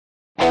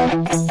Du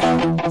lyssnar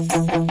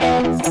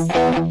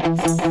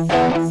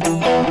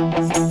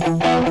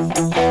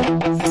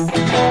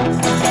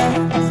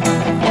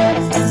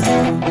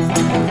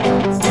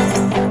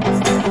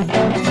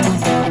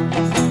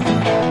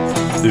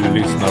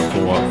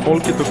på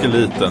Folket och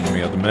Eliten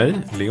med mig,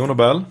 Leon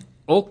Nobel.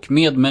 Och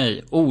med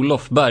mig,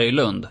 Olof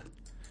Berglund.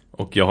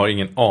 Och jag har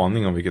ingen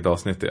aning om vilket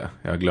avsnitt det är.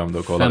 Jag glömde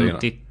att kolla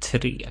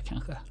 53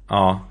 kanske.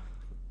 Ja,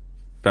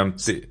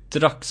 50.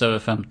 Strax över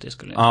 50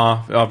 skulle jag.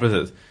 Ja,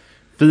 precis.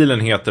 Filen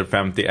heter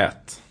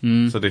 51.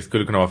 Så det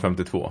skulle kunna vara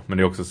 52. Men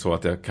det är också så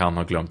att jag kan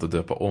ha glömt att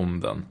döpa om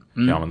den.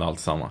 Jag använder allt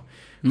samma.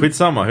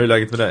 Skitsamma, hur är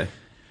läget med dig?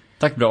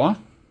 Tack, bra.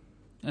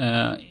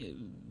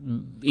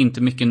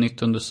 Inte mycket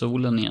nytt under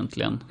solen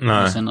egentligen.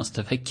 Nej. De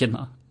senaste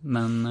veckorna.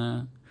 Men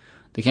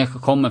det kanske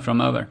kommer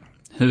framöver.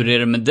 Hur är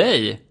det med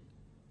dig?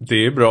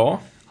 Det är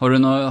bra.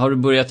 Har du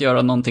börjat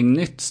göra någonting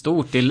nytt,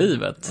 stort i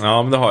livet?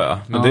 Ja, men det har jag.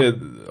 Men Ja.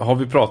 har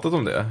vi pratat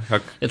om det?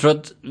 Jag tror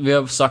att vi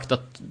har sagt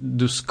att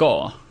du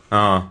ska.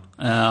 Ja.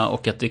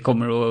 Och att det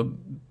kommer att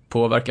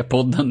påverka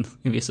podden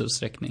i viss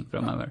utsträckning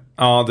framöver.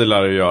 Ja, det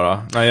lär du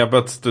göra. Nej, jag har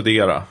börjat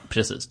studera.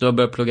 Precis, du har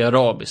börjat plugga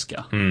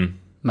arabiska.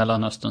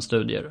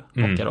 Mellanösternstudier och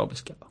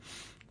arabiska.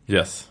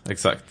 Yes,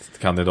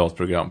 exakt.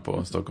 Kandidatprogram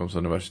på Stockholms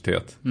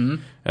universitet.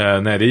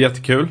 Nej, det är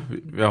jättekul.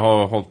 Jag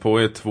har hållit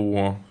på i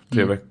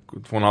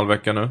 2,5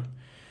 veckor nu.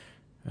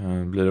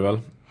 Blir det väl?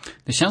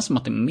 Det känns som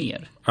att det är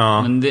mer.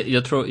 Ja. Men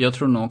jag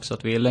tror nog också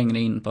att vi är längre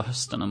in på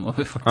hösten än vad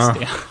vi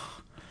faktiskt är.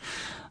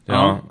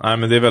 Ja. Nej,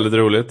 men det är väldigt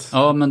roligt.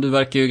 Ja, men du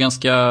verkar ju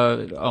ganska...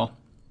 Ja.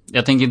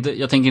 Jag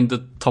tänker inte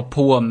ta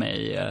på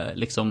mig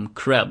liksom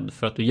cred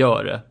för att du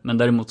gör det. Men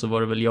däremot så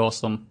var det väl jag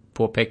som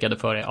påpekade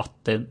för dig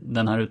att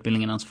den här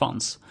utbildningen ens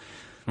fanns.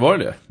 Var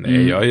det?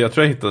 Nej, jag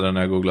tror jag hittade den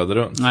när jag googlade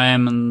runt. Nej,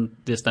 men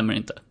det stämmer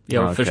inte.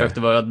 Jag försökte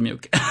vara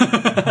ödmjuk.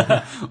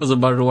 Och så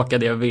bara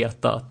råkade jag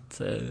veta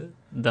att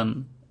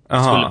den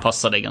skulle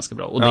passa dig ganska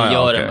bra. Och det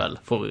gör den väl,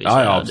 får vi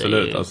säga. Ja,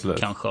 absolut.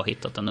 Kanske har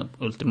hittat den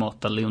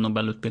ultimata Leon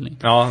Nobel-utbildning.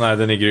 Ja, nej,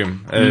 den är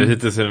grym.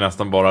 Hittills är det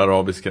nästan bara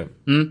arabiska.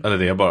 Eller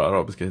det är bara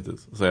arabiska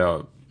hittills. Så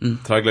jag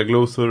tragglar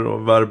glosor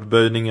och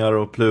verbböjningar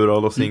och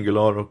plural och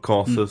singular och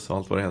kasus och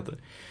allt vad det heter.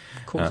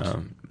 Coolt.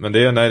 Men det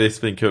är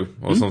svinkul.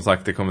 Och som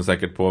sagt, det kommer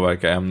säkert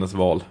påverka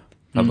ämnesval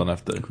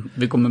efter.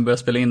 Vi kommer börja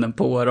spela in den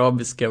på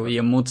arabiska och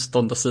ge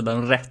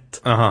motståndarsidan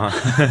rätt. Aha.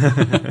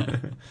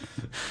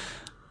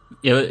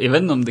 Jag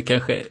vet inte om det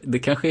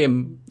kanske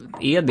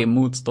är det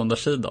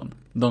motståndarsidan.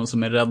 De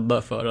som är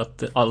rädda för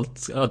att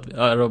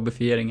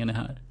arabifieringen är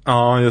här.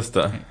 Ja, just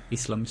det.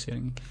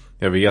 Islamiseringen.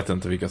 Jag vet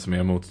inte vilka som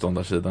är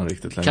motståndarsidan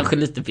riktigt längre. Kanske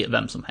lite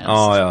vem som helst.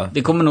 Ja.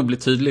 Det kommer nog bli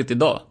tydligt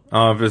idag.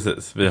 Ja,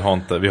 precis. Vi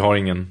har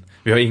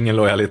ingen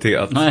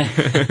lojalitet. Nej.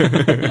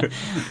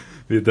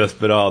 Vi är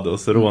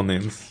desperados,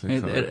 ronins.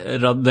 Liksom.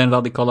 Den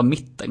radikala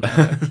mitten.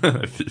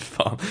 Fy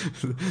fan.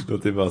 Det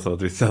låter bara så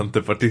att vi är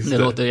centerpartister.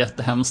 Det låter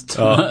jättehemskt.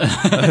 Ja.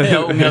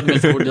 Jag ångrade mig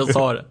så fort jag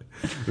sa det.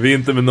 Vi är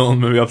inte med någon,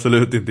 men vi är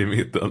absolut inte i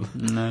mitten.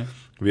 Nej.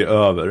 Vi är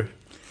över.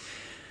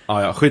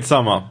 Ja,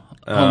 skitsamma.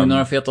 Har vi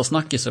några feta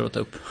snackisar att ta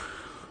upp?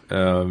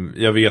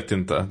 Jag vet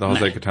inte. Det har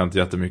säkert hänt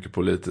jättemycket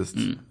politiskt.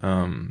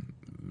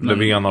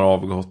 Löfven har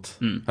avgått.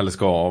 Eller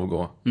ska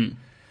avgå.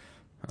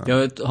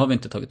 Har vi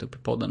inte tagit upp i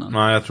podden än.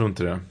 Nej, jag tror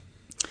inte det.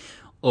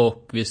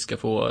 Och vi ska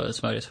få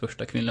Sveriges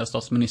första kvinnliga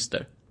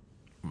statsminister.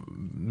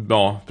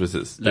 Ja,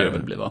 precis. Det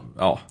väl bli, va?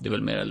 Ja. Det är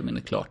väl mer eller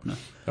mindre klart nu.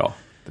 Ja,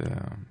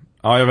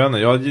 jag vet inte.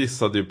 Jag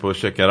gissade ju på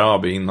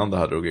Shekarabi innan det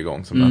här drog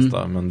igång som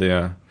nästa. Men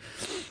det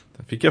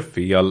fick jag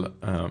fel.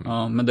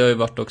 Ja, men det har ju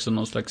varit också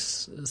någon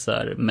slags så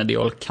här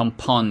medial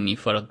kampanj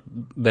för att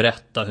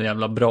berätta hur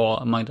jävla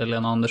bra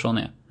Magdalena Andersson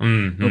är.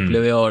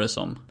 Upplever jag det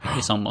som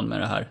i samband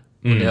med det här.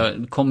 Och det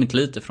har kommit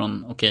lite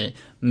från,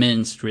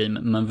 mainstream,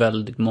 men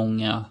väldigt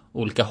många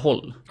olika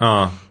håll.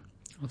 Ja.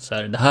 Och så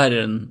här, det här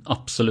är den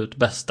absolut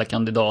bästa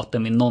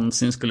kandidaten vi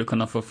någonsin skulle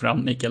kunna få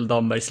fram. Mikael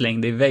Damberg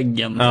slängde i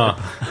väggen. Ja.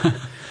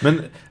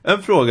 Men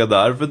en fråga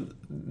där, för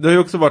det har ju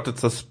också varit ett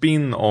så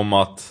spin om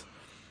att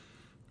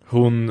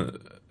hon...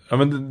 Ja,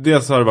 men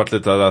dels har det varit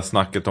lite det där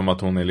snacket om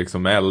att hon är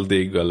liksom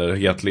eldig eller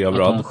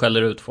hetlevrad. Att hon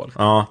skäller ut folk.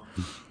 Ja.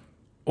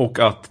 Och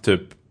att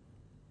typ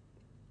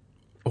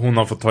hon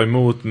har fått ta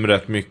emot med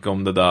rätt mycket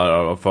om det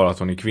där för att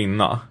hon är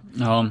kvinna.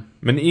 Ja.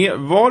 Men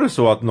var det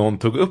så att någon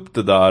tog upp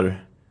det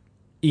där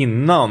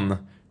innan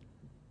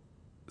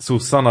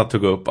sossarna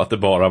tog upp att det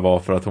bara var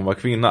för att hon var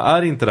kvinna?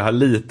 Är inte det här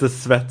lite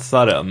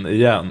svetsaren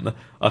igen?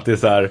 Att det är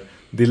så här,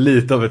 det är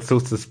lite av ett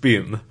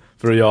sossespinn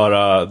för att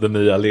göra den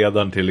nya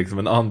ledaren till liksom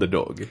en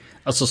underdog.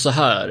 Alltså så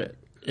här.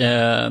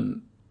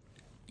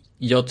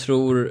 Jag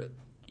tror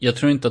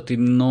inte att det är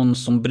någon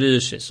som bryr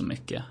sig så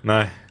mycket.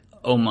 Nej.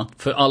 Om att,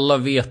 för alla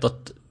vet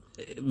att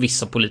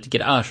vissa politiker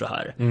är så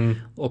här.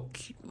 Och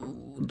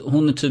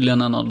hon är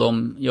tydligen en av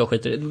dem jag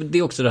skiter i. Det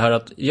är också det här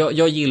att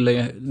jag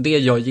gillar, det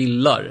jag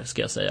gillar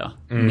ska jag säga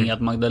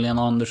med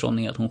Magdalena Andersson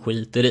är att hon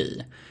skiter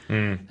i.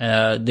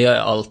 Det har jag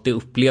alltid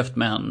upplevt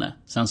med henne.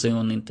 Sen så är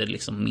hon inte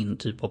liksom min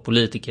typ av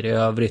politiker i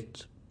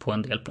övrigt på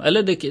en del.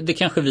 Eller det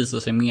kanske visar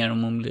sig mer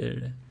om hon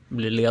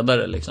blir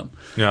ledare liksom.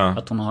 Ja.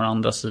 Att hon har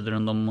andra sidor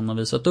än de hon har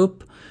visat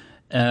upp.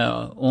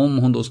 Om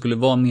hon då skulle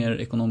vara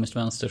mer ekonomiskt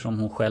vänster som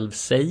hon själv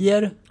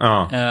säger,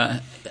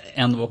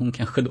 än vad hon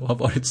kanske då har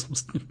varit som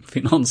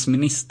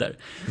finansminister.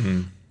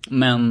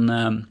 Men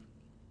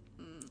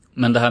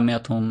det här med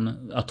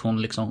att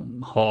hon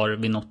liksom har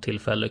vid något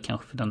tillfälle,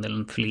 kanske för den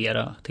delen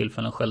flera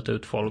tillfällen, skällt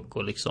ut folk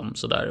och liksom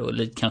sådär, och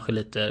kanske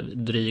lite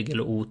dryg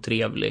eller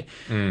otrevlig.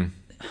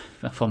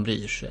 Vem fan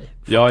bryr sig?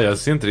 Ja, jag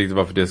ser inte riktigt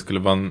varför det skulle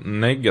vara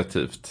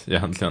negativt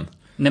egentligen.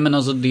 Nej, men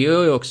alltså det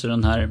gör ju också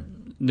den här,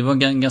 det var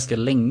ganska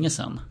länge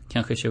sedan,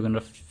 kanske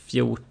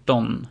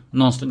 2014,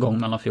 någonstans gång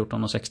mellan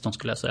 14 och 16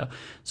 skulle jag säga,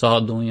 så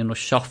hade hon ju något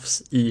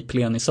tjafs i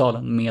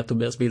plenisalen med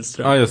Tobias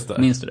Billström. Ja, just det.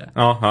 Minns du det?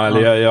 Ja,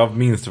 eller jag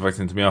minns det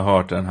faktiskt inte, men jag har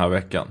hört det den här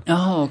veckan.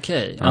 Ja,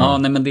 okej. Ja,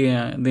 nej, men det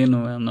är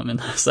nog en av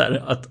mina så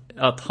här,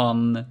 att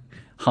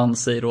han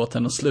säger åt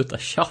henne att sluta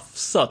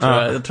tjafsa, tror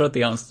jag. Jag tror att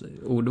det är hans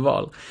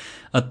ordval.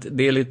 Att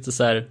det är lite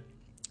så här,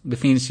 det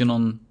finns ju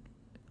någon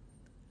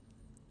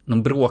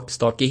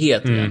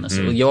bråkstakighet i henne,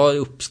 så jag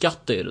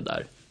uppskattar ju det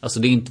där. Alltså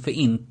det är inte för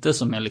inte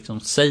som jag liksom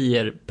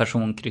säger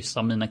personkryss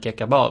Amina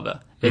Kakabaveh.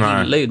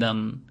 Jag gillar ju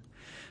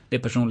det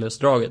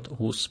personlighetsdraget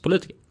hos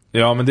politiker.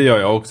 Ja, men det gör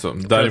jag också.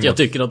 Däremot... Jag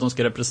tycker att de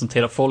ska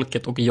representera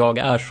folket, och jag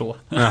är så.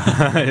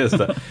 Just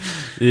det.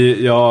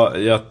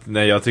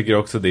 Jag tycker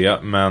också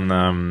det, men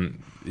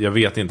jag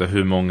vet inte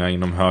hur många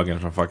inom högern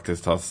som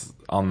faktiskt har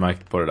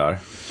anmärkt på det där,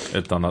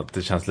 utan att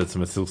det känns lite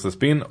som ett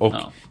sossespinn. Och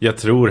jag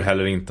tror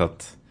heller inte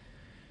att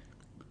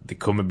det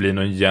kommer bli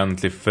någon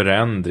egentlig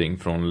förändring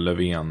från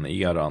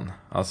Löfven-eran,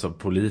 alltså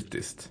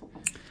politiskt.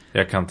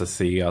 Jag kan inte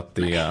se att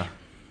det är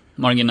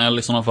marginell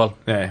i sådana fall.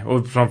 Nej,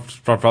 och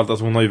framförallt,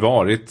 alltså hon har ju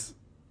varit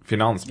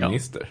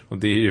finansminister, och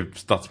det är ju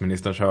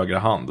statsministerns högra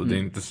hand, och det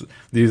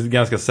är ju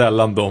ganska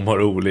sällan de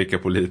har olika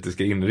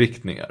politiska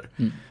inriktningar.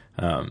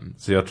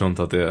 Så jag tror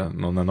inte att det är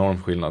någon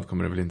enorm skillnad,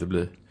 kommer det väl inte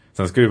bli.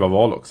 Sen ska det ju vara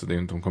val också,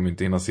 de kommer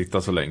inte hinna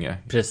sitta så länge.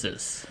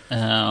 Precis.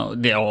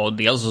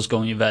 Dels så ska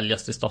hon ju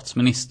väljas till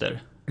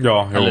statsminister.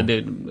 Ja, eller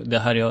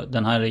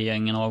den här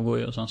regeringen avgår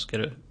ju, och sen ska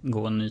det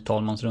gå en ny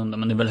talmansrunda.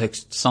 Men det är väl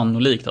högst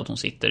sannolikt att hon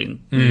sitter i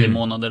 9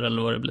 månader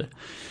eller vad det blir.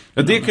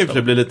 Ja, det kan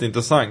ju bli lite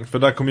intressant, för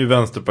där kommer ju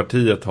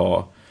Vänsterpartiet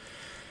ha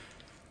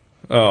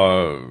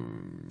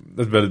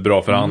ett väldigt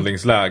bra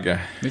förhandlingsläge.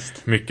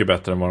 Visst. Mycket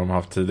bättre än vad de har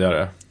haft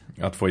tidigare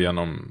att få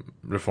igenom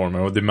reformer.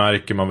 Och det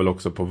märker man väl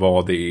också på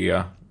vad det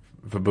är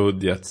för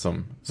budget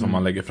som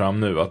man lägger fram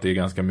nu, att det är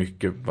ganska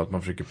mycket att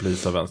man försöker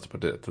plisa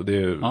Vänsterpartiet, och det är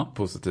ju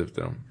positivt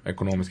i de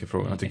ekonomiska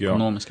frågorna, tycker jag.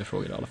 Ekonomiska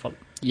frågor i alla fall.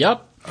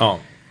 Ja.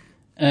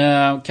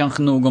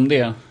 Kanske nog om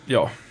det.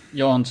 Ja.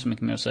 Jag har inte så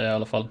mycket mer att säga i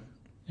alla fall.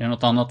 Är det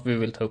något annat vi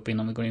vill ta upp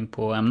innan vi går in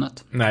på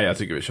ämnet? Nej, jag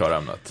tycker vi kör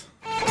ämnet.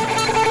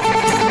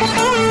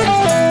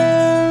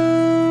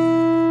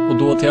 Och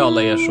då till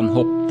alla er som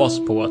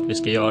hoppas på att vi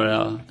ska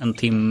göra en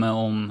timme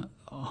om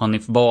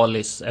Hanif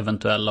Balis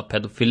eventuella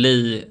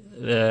pedofili,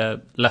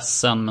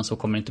 ledsen, men så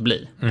kommer det inte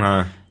bli.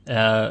 Nej.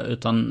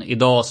 Utan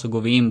idag så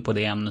går vi in på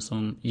det ämne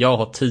som jag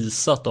har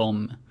teasat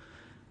om,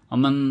 ja,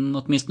 men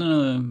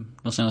åtminstone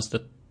de senaste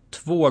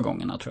 2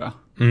 gångerna, tror jag.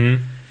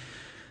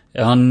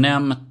 Jag har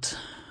nämnt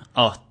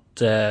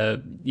att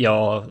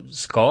jag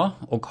ska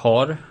och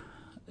har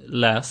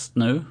läst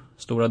nu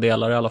stora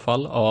delar i alla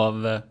fall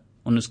av,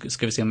 och nu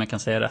ska vi se om jag kan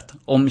säga rätt,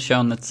 Om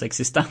könets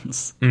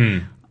existens.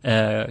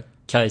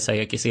 Kajsa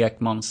Ekis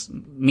Ekmans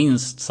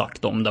minst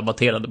sagt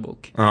omdebatterade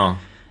bok. Ja.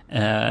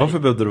 Varför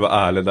behövde du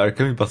vara ärlig där?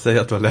 Kan vi bara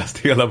säga att du har läst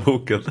hela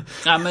boken?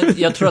 Ja, men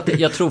jag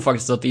tror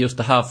faktiskt att i just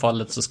det här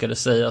fallet så ska det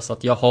sägas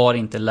att jag har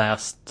inte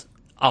läst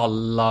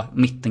alla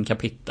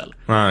mittenkapitel.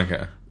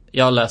 Okay.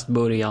 Jag har läst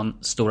början,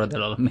 stora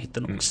delar av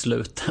mitten och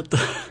slutet.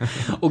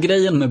 Och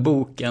grejen med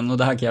boken, och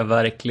det här kan jag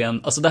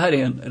verkligen, alltså det här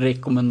är en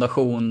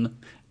rekommendation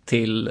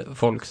till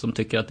folk som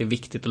tycker att det är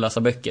viktigt att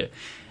läsa böcker.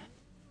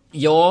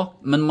 Ja,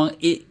 men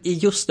i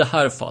just det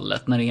här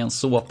fallet, när det är en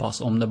så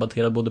pass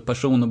omdebatterad både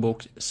person och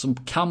bok, så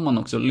kan man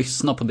också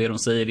lyssna på det de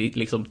säger i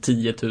liksom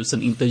 10 000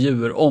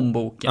 intervjuer om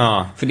boken.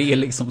 För det är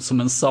liksom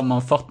som en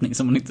sammanfattning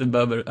som man inte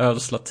behöver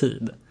ödsla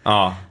tid.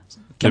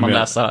 Kan man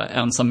läsa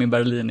Ensam i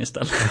Berlin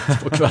istället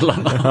på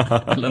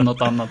kvällarna eller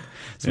något annat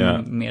som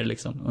är mer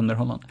liksom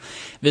underhållande.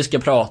 Vi ska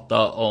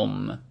prata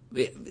om,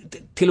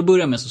 till att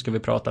börja med så ska vi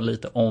prata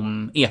lite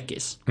om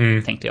Ekis,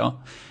 tänkte jag.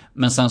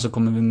 Men sen så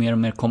kommer vi mer och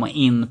mer komma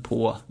in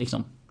på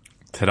liksom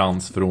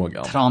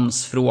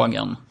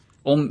transfrågan.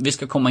 Om vi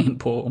ska komma in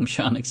på om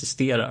kön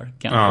existerar,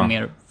 kanske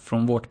mer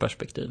från vårt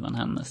perspektiv än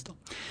hennes då.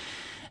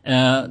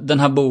 Den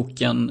här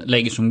boken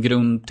lägger som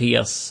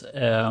grundtes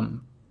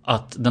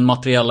att den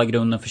materiella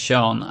grunden för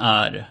kön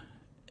är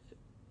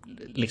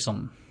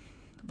liksom,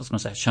 vad ska man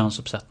säga,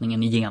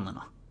 könsuppsättningen i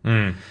generna.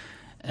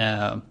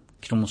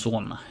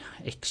 Kromosomerna,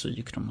 X och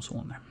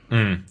Y-kromosomer.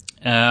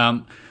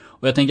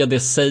 Och jag tänker att det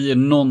säger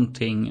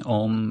någonting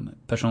om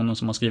personen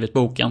som har skrivit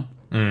boken.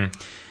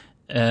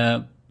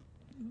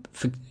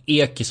 För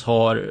Ekis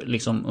har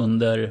liksom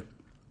under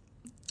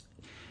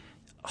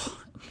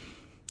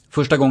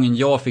första gången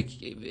jag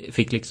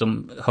fick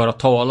liksom höra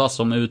talas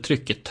om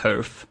uttrycket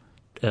TERF,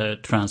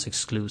 Trans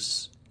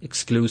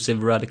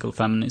Exclusive Radical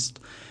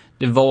Feminist,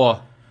 det var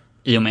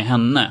i och med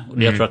henne.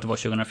 Och jag tror att det var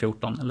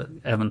 2014 eller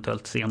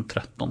eventuellt sent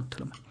 13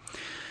 till och med.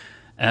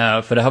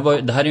 För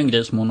det här är ju en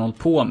grej som hon hållit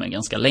på med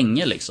ganska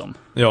länge liksom.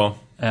 Ja.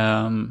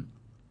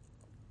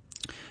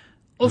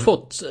 Och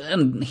fått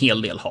en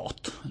hel del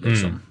hat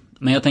liksom.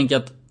 Men jag tänker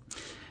att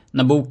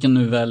när boken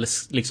nu väl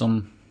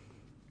liksom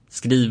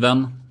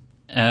skriven,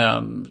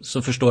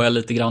 så förstår jag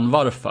lite grann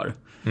varför.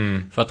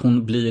 För att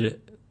hon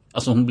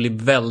blir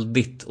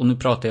väldigt, och nu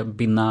pratar jag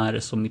binär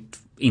som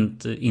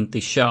inte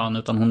i kön,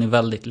 utan hon är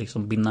väldigt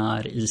liksom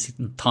binär i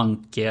sin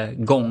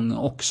tankegång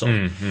också.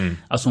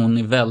 Alltså hon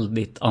är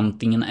väldigt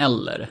antingen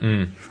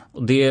eller.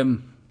 Och det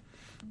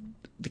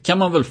kan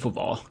man väl få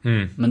vara.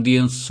 Men det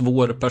är en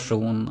svår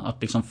person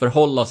att liksom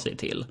förhålla sig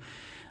till.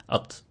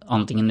 Att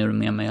antingen är du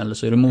med mig eller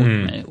så är du mot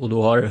mig. Och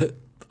då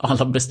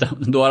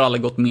har alla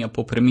gått med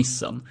på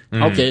premissen.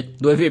 Okej,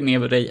 då är vi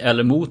med dig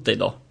eller mot dig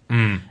då.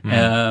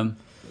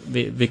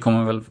 Vi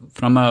kommer väl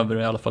framöver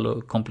i alla fall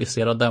att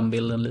komplicera den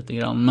bilden lite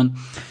grann. Men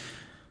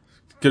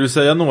ska du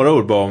säga några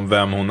ord bara om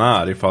vem hon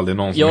är ifall det är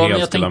någon som helt men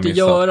jag skulle ha tänkte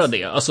missat? göra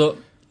det. Alltså,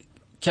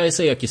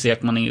 Kajsa Ekis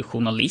Ekman är ju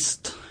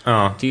journalist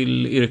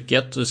till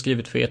yrket och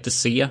skrivit för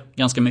ETC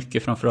ganska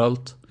mycket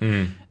framförallt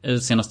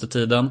senaste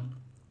tiden.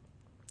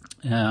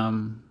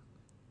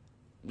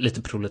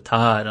 Lite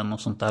Proletären och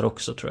sånt där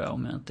också tror jag,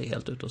 om jag inte är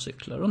helt ute och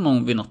cyklar. Och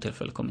någon vid något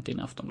tillfälle kommit in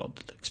i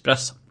Aftonbladet eller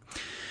Expressen.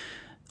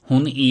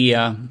 Hon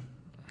är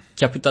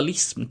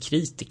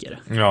kapitalismkritiker.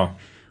 Ja.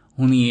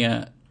 Hon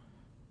är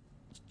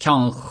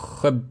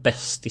kanske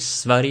bäst i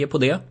Sverige på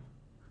det.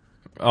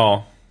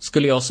 Ja.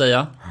 Skulle jag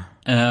säga.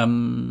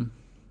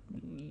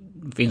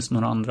 Finns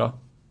några andra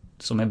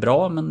som är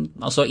bra, men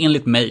alltså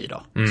enligt mig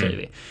då, säger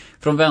vi.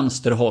 Från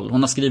vänsterhåll.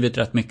 Hon har skrivit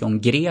rätt mycket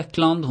om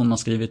Grekland. Hon har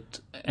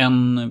skrivit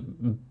en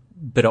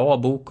bra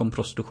bok om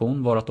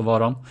prostitution, Varat och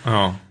varan.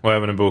 Ja, och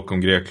även en bok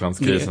om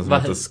Greklandskrisen som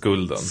heter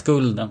Skulden.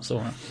 Skulden,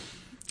 så.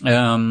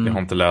 Jag har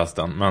inte läst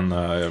den, men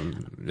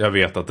jag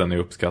vet att den är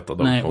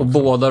uppskattad. Nej, och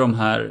båda de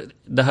här,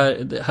 det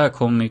här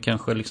kommer ju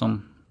kanske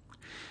liksom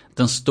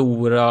den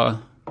stora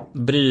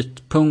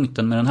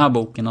brytpunkten med den här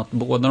boken, att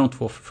båda de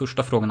två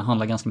första frågorna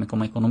handlar ganska mycket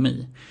om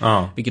ekonomi.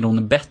 Vilket hon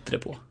är bättre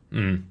på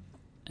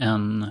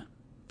än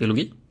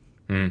biologi.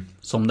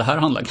 Som det här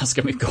handlar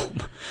ganska mycket om.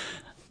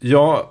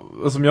 Ja,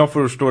 som jag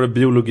förstår det,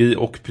 biologi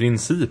och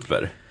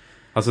principer.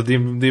 Alltså det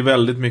är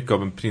väldigt mycket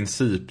av en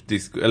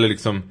eller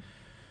liksom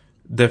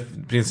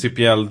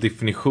principiell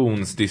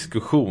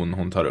definitionsdiskussion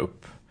hon tar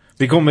upp.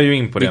 Vi kommer ju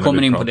in på det. Vi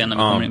kommer in på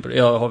det.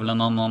 Jag har väl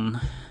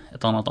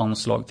ett annat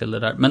anslag till det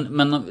där.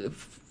 Men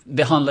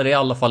det handlar i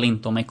alla fall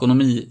inte om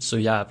ekonomi så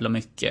jävla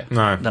mycket.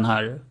 Nej. Den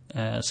här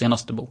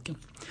senaste boken.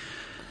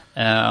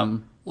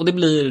 Och det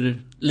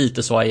blir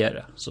lite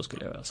svajigare, så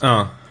skulle jag vilja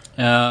säga.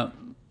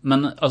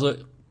 Men alltså,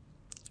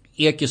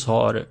 Ekis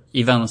har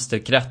i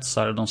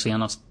vänsterkretsar de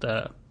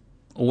senaste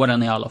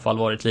åren i alla fall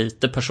varit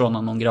lite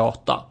persona non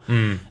grata.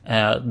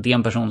 Det är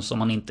en person som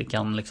man inte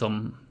kan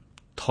liksom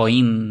ta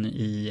in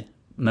i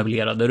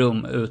möblerade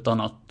rum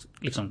utan att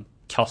liksom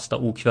kasta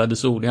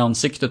okvädesord i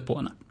ansiktet på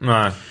henne.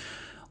 Nej.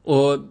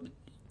 Och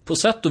på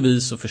sätt och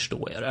vis så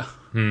förstår jag det.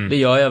 Det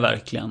gör jag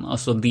verkligen.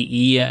 Alltså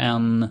det är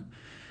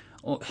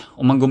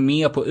om man går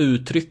med på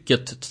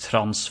uttrycket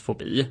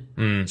transfobi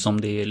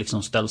som det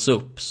liksom ställs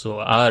upp, så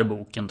är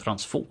boken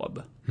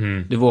transfob.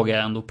 Det vågar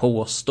jag ändå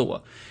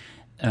påstå.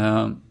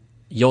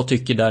 Jag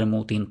tycker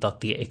däremot inte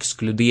att det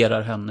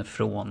exkluderar henne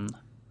från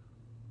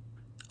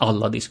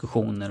alla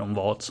diskussioner om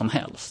vad som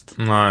helst.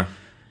 Nej.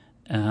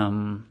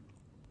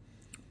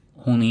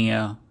 Hon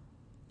är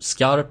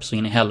skarp så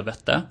in i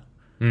helvete.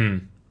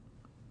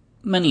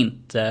 Men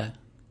inte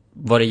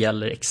vad det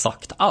gäller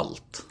exakt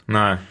allt.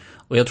 Nej.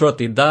 Och jag tror att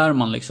det är där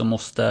man liksom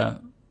måste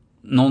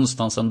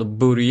någonstans ändå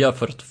börja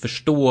för att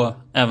förstå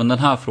även den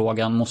här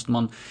frågan.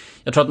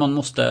 Jag tror att man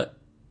måste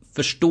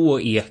förstå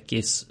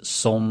Ekis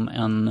som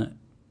en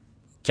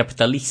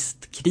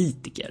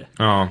kapitalistkritiker.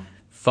 Ja.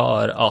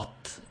 För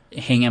att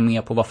hänga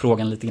med på vad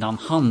frågan lite grann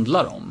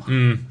handlar om.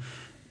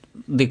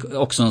 Det är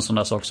också en sån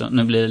där sak.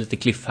 Nu blir det lite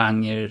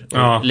cliffhanger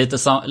och lite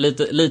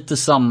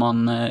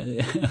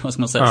vad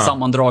ska man säga,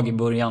 sammandrag i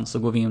början, så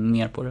går vi in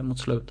mer på det mot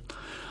slutet.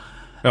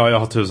 Ja, jag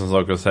har 1000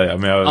 saker att säga,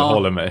 men jag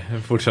håller mig.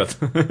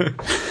 Fortsätt.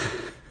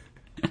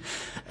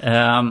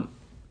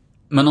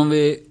 Men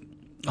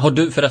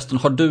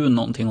har du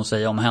någonting att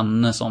säga om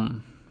henne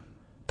som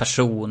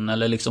person,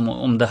 eller liksom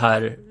om det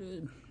här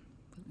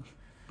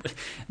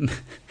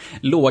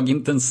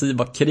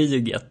lågintensiva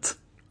kriget?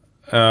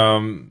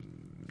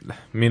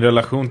 Min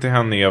relation till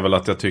henne är väl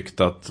att jag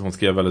tyckte att hon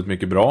skrev väldigt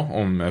mycket bra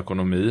om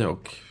ekonomi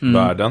och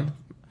världen.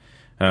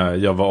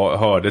 Jag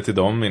hörde till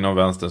dem inom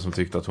vänster som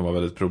tyckte att hon var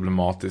väldigt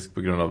problematisk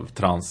på grund av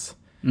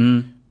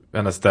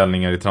hennes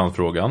ställningar i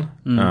transfrågan.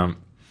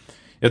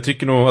 Jag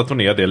tycker nog att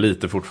hon är det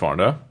lite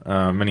fortfarande,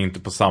 men inte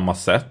på samma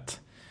sätt.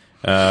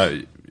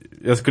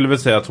 Jag skulle väl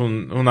säga att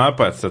hon är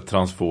på ett sätt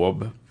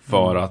transfob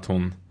för att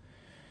hon...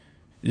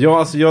 Ja,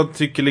 alltså jag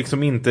tycker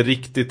liksom inte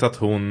riktigt att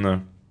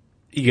hon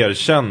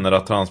erkänner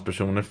att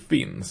transpersoner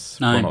finns.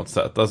 Nej. På något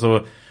sätt.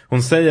 Alltså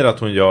hon säger att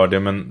hon gör det,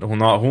 men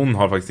hon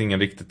har faktiskt ingen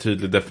riktigt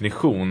tydlig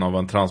definition av vad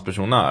en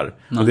transperson är.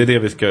 Nej. Och det är det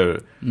vi ska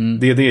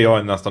det är det jag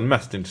är nästan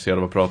mest intresserad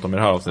av att prata om i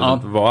det här avsnittet.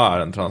 Ja. Vad är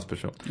en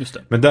transperson? Just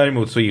det. Men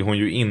däremot så är hon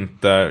ju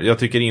inte, jag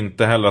tycker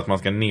inte heller att man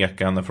ska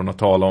neka henne från att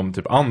tala om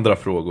typ andra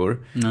frågor.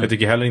 Nej. Jag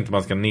tycker heller inte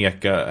man ska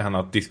neka henne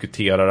att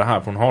diskutera det här,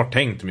 för hon har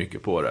tänkt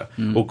mycket på det.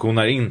 Och hon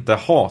är inte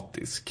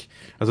hatisk.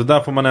 Alltså där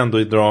får man ändå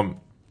dra.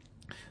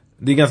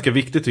 Det är ganska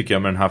viktigt tycker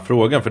jag med den här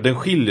frågan, för den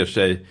skiljer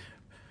sig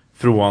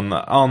från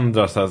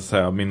andra så att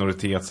säga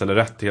minoritets- eller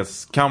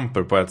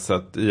rättighetskamper på ett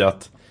sätt i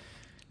att,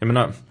 jag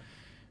menar,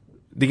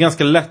 det är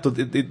ganska lätt att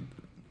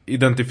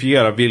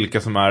identifiera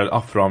vilka som är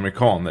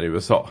afroamerikaner i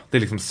USA. Det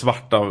är liksom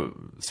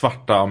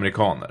svarta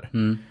amerikaner.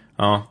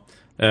 Ja.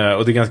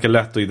 Och det är ganska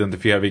lätt att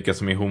identifiera vilka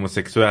som är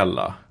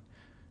homosexuella.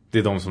 Det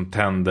är de som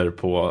tänder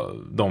på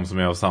de som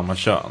är av samma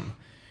kön.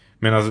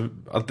 Men alltså,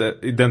 att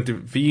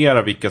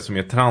identifiera vilka som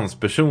är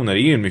transpersoner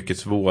är en mycket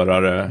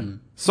svårare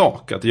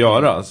sak att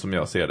göra, som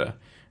jag ser det.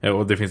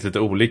 Och det finns lite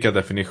olika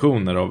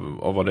definitioner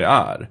av vad det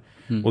är.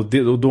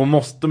 Och då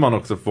måste man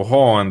också få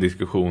ha en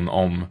diskussion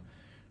om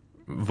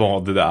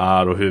vad det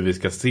är och hur vi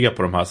ska se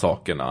på de här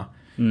sakerna.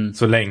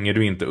 Så länge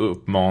du inte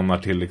uppmanar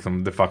till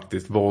liksom det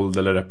faktiskt våld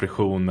eller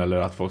repression, eller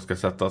att folk ska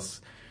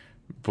sättas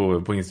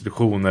på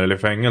institutioner eller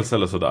fängelse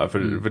eller sådär.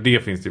 För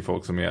det finns ju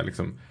folk som är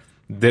liksom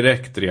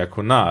direkt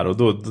reaktionär, och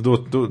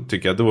då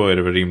tycker jag då är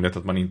det väl rimligt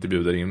att man inte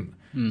bjuder in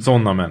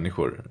sådana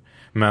människor.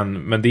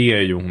 Men det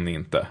är ju hon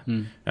inte.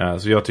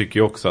 Så jag tycker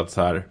ju också att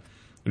så här,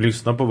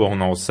 lyssna på vad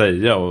hon har att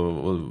säga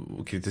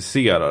och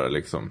kritisera det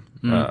liksom.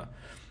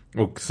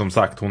 Och som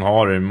sagt, hon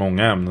har i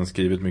många ämnen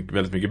skrivit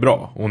väldigt mycket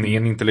bra. Hon är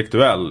en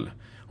intellektuell,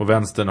 och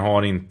vänstern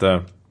har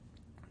inte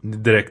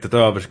direkt ett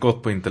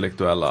överskott på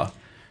intellektuella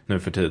nu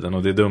för tiden,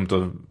 och det är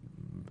dumt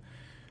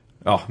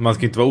att man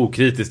ska inte vara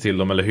okritisk till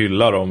dem eller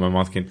hylla dem, men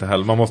man ska inte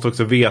heller, man måste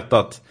också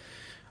veta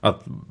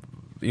att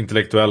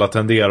intellektuella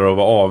tenderar att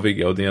vara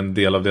aviga, och det är en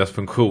del av deras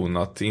funktion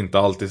att inte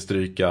alltid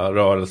stryka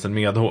rörelsen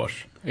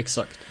medhårs.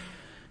 Exakt.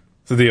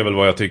 Så det är väl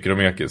vad jag tycker om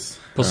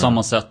Ekis. På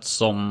samma sätt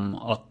som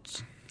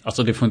att,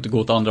 alltså det får inte gå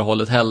åt andra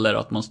hållet heller,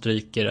 att man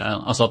stryker,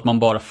 alltså att man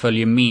bara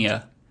följer med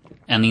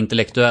en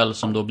intellektuell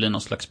som då blir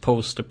någon slags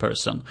poster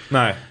person.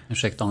 Nej.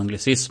 Ursäkta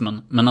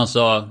anglicismen. Men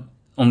alltså,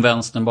 om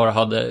vänstern bara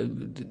hade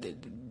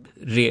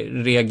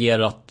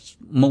reagerat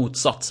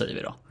motsatt, säger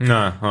vi då.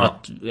 Nej, ja.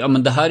 Att,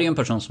 men det här är en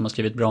person som har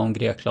skrivit bra om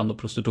Grekland och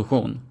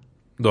prostitution.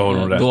 Då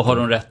har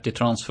hon rätt i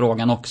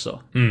transfrågan också.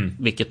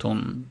 Vilket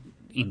hon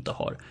inte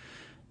har.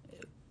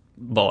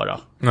 Bara.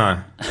 Nej,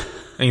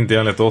 inte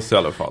enligt oss i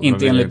alla fall.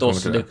 Inte enligt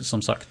oss,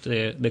 som sagt.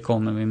 Det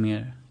kommer vi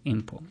mer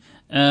in på.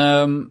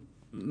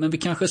 Men vi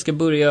kanske ska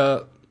börja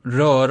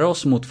röra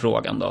oss mot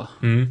frågan då.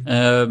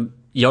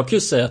 Jag kan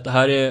ju säga att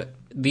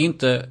det är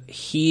inte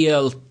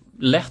helt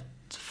lätt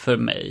för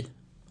mig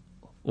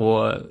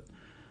att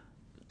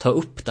ta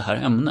upp det här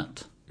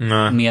ämnet.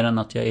 Nej. Mer än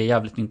att jag är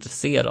jävligt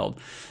intresserad.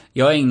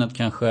 Jag har ägnat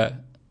kanske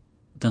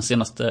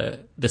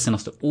det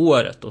senaste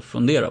året att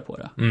fundera på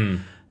det.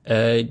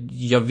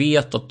 Jag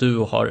vet att du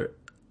har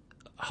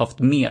haft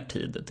mer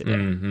tid till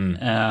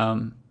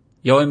det.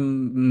 Jag är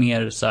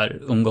mer så här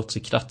umgåtts i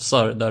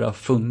kretsar där det har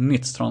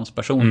funnits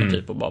transpersoner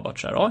typ, och bara varit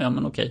så här,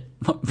 men okej,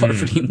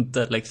 varför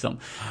inte liksom.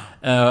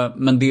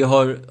 Men det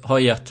har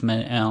gett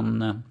mig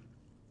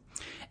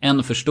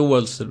en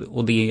förståelse,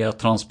 och det är att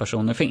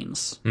transpersoner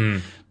finns.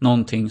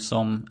 Någonting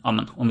som,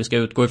 om vi ska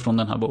utgå ifrån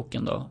den här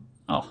boken då,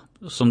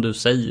 som du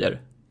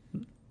säger,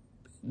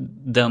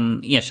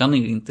 den erkänner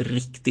ju inte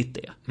riktigt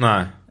det.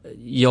 Nej.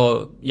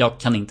 Jag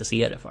kan inte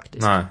se det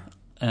faktiskt. Nej.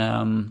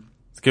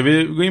 Ska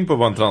vi gå in på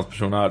vad en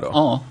transperson är då?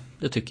 Ja,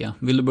 det tycker jag.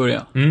 Vill du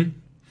börja?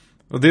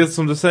 Och det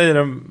som du säger är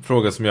en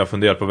fråga som jag har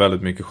funderat på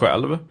väldigt mycket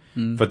själv.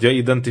 För att jag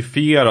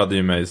identifierade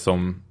ju mig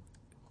som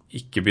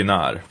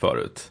icke-binär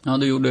förut. Ja,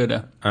 du gjorde ju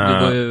det. Du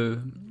var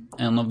ju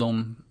en av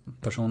de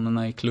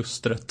personerna i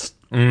klustret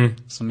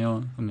som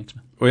jag umgicks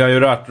med. Och jag har ju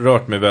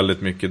rört mig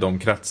väldigt mycket i de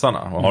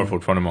kretsarna och har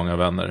fortfarande många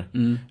vänner.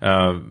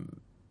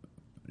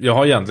 Jag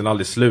har egentligen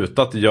aldrig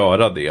slutat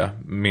göra det,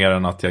 mer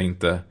än att jag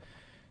inte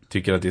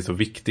tycker att det är så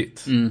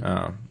viktigt.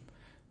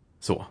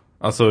 Så.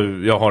 Alltså,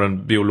 jag har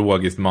en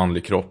biologiskt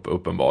manlig kropp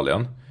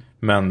uppenbarligen.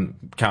 Men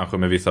kanske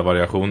med vissa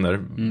variationer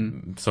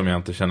som jag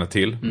inte känner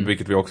till.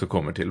 Vilket vi också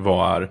kommer till.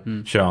 Vad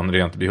är kön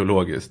rent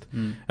biologiskt?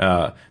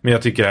 Men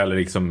jag tycker heller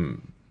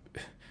liksom...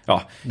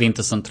 Ja. Det är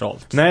inte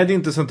centralt. Nej, det är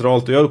inte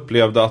centralt. Och jag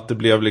upplevde att det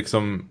blev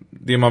liksom...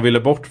 Det man ville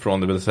bort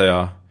från, det vill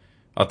säga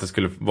att det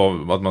skulle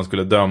vara, att man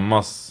skulle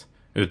dömas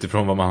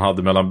utifrån vad man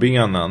hade mellan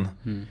benen.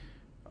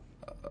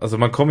 Alltså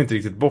man kom inte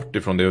riktigt bort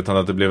ifrån det, utan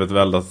att det blev ett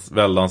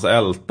väldans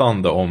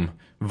ältande om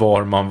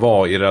var man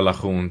var i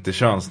relation till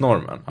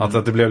könsnormen. Alltså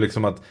att det blev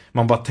liksom att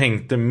man bara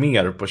tänkte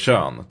mer på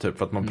kön, typ,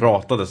 för att man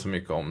pratade så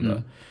mycket om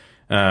det.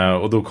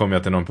 Och då kom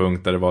jag till någon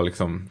punkt där det var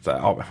liksom så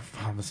här,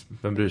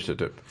 vem bryr sig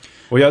typ.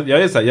 Och jag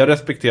är så här, jag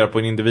respekterar på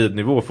en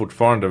individnivå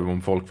fortfarande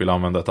om folk vill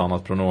använda ett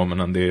annat pronomen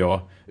än det jag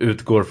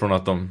utgår från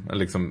att de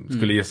liksom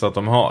skulle gissa att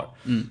de har.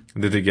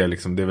 Det tycker jag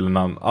liksom, det är väl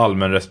en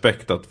allmän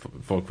respekt att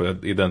folk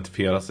får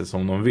identifiera sig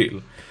som de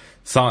vill.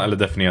 eller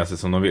definiera sig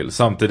som de vill.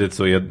 Samtidigt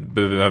så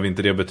behöver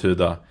inte det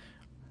betyda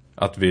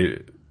att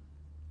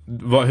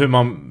hur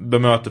man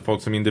bemöter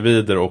folk som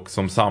individer och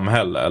som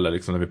samhälle, eller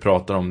liksom när vi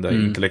pratar om det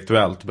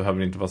intellektuellt, behöver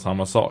det inte vara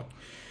samma sak.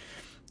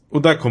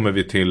 Och där kommer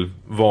vi till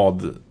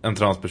vad en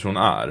transperson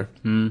är.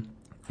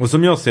 Och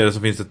som jag ser det så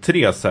finns det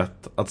 3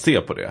 sätt att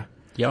se på det.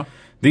 Ja.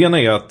 Det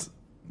ena är att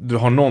du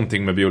har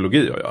någonting med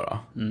biologi att göra.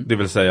 Det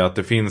vill säga att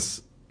det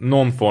finns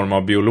någon form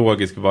av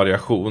biologisk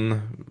variation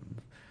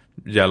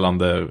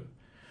gällande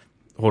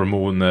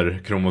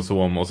hormoner,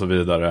 kromosom och så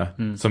vidare,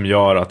 som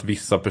gör att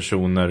vissa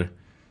personer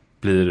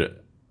blir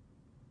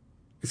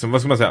liksom,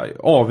 vad ska man säga,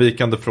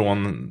 avvikande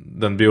från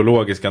den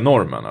biologiska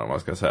normen, eller vad man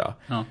ska säga.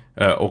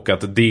 Ja. Och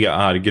att det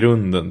är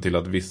grunden till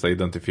att vissa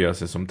identifierar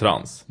sig som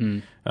trans.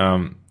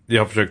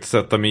 Jag har försökt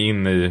sätta mig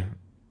in i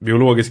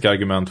biologiska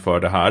argument för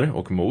det här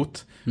och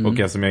mot. Och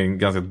eftersom jag är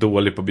ganska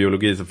dålig på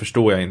biologi så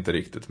förstår jag inte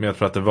riktigt. Men jag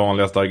tror att det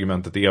vanligaste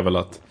argumentet är väl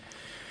att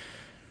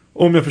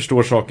om jag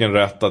förstår saken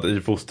rätt, att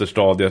i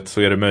fosterstadiet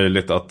så är det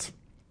möjligt att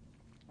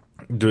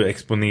du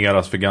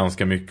exponeras för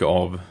ganska mycket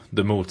av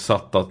det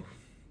motsatta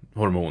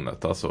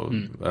hormonet, alltså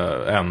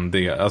ND.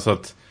 Alltså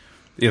att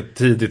i ett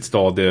tidigt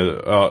stadie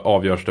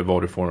avgörs det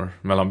vad du får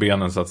mellan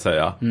benen så att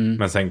säga.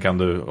 Men sen kan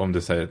du, om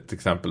du säger till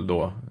exempel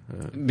då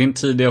din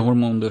tidiga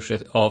hormondusch är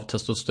av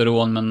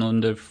testosteron, men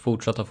under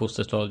fortsatta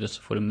fosterstadiet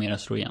så får du mer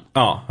östrogen.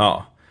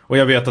 Ja. Och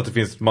jag vet att det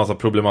finns massa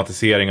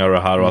problematiseringar av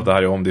det här och att det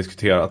här är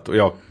omdiskuterat. Och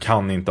jag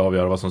kan inte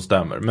avgöra vad som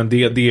stämmer. Men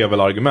det är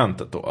väl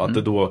argumentet då. Att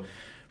det då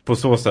på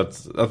så sätt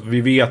att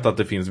vi vet att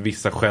det finns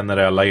vissa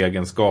generella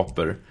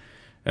egenskaper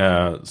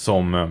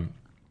som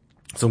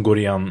går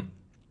igen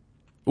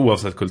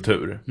oavsett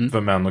kultur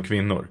för män och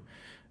kvinnor.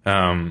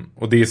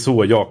 Och det är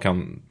så jag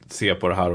kan se på det här.